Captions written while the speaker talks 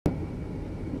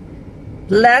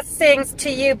Blessings to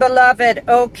you, beloved.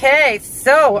 Okay,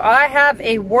 so I have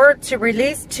a word to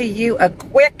release to you, a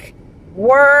quick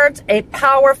word, a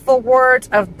powerful word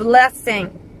of blessing.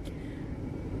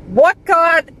 What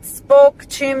God spoke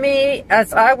to me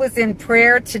as I was in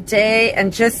prayer today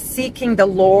and just seeking the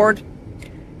Lord,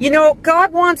 you know,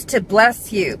 God wants to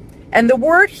bless you. And the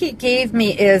word he gave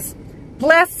me is,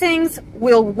 blessings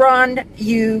will run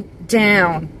you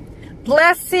down.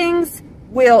 Blessings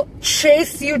will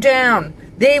chase you down.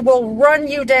 They will run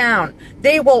you down.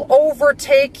 They will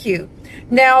overtake you.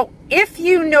 Now, if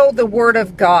you know the word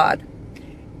of God,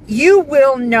 you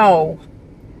will know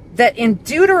that in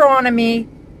Deuteronomy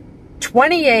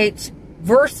 28,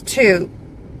 verse 2,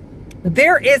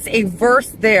 there is a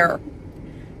verse there.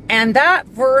 And that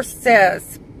verse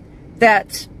says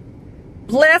that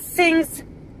blessings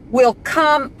will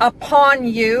come upon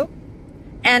you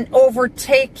and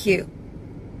overtake you.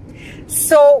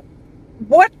 So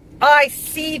what I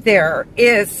see there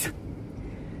is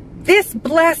this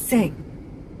blessing.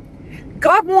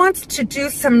 God wants to do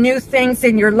some new things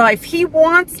in your life. He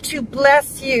wants to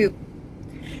bless you.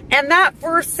 And that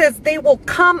verse says they will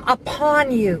come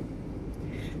upon you.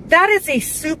 That is a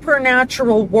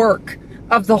supernatural work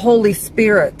of the Holy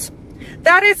Spirit.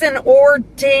 That is an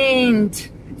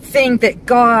ordained thing that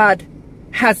God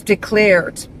has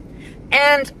declared.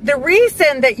 And the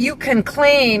reason that you can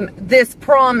claim this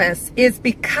promise is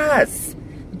because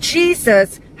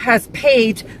Jesus has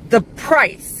paid the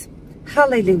price.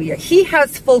 Hallelujah. He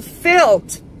has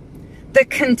fulfilled the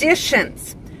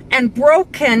conditions and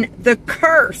broken the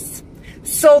curse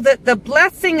so that the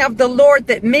blessing of the Lord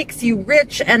that makes you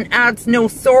rich and adds no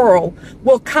sorrow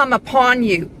will come upon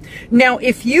you. Now,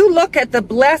 if you look at the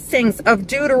blessings of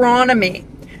Deuteronomy,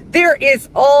 there is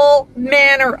all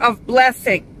manner of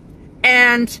blessing.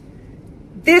 And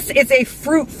this is a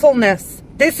fruitfulness.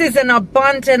 This is an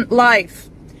abundant life.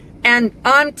 And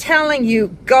I'm telling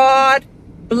you, God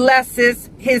blesses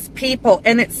his people.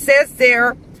 And it says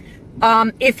there,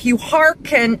 if you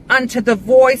hearken unto the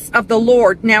voice of the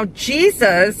Lord. Now,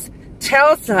 Jesus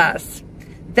tells us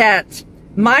that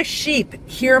my sheep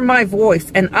hear my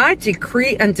voice, and I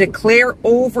decree and declare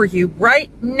over you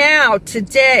right now,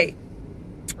 today,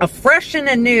 afresh and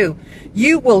anew,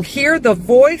 you will hear the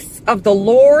voice of the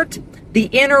Lord, the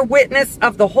inner witness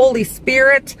of the Holy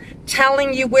Spirit,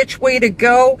 telling you which way to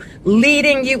go,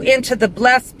 leading you into the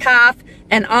blessed path.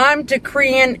 And I'm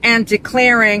decreeing and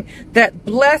declaring that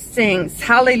blessings,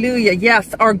 hallelujah,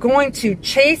 yes, are going to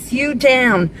chase you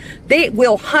down. They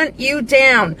will hunt you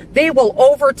down. They will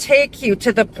overtake you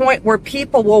to the point where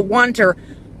people will wonder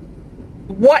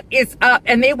what is up,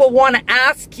 and they will want to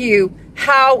ask you,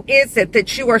 how is it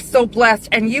that you are so blessed?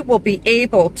 And you will be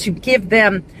able to give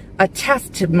them a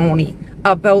testimony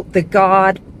about the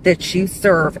God that you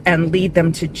serve and lead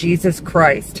them to Jesus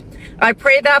Christ. I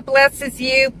pray that blesses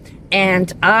you,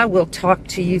 and I will talk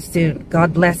to you soon.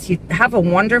 God bless you. Have a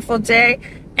wonderful day.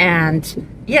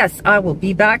 And yes, I will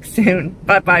be back soon.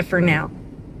 Bye-bye for now.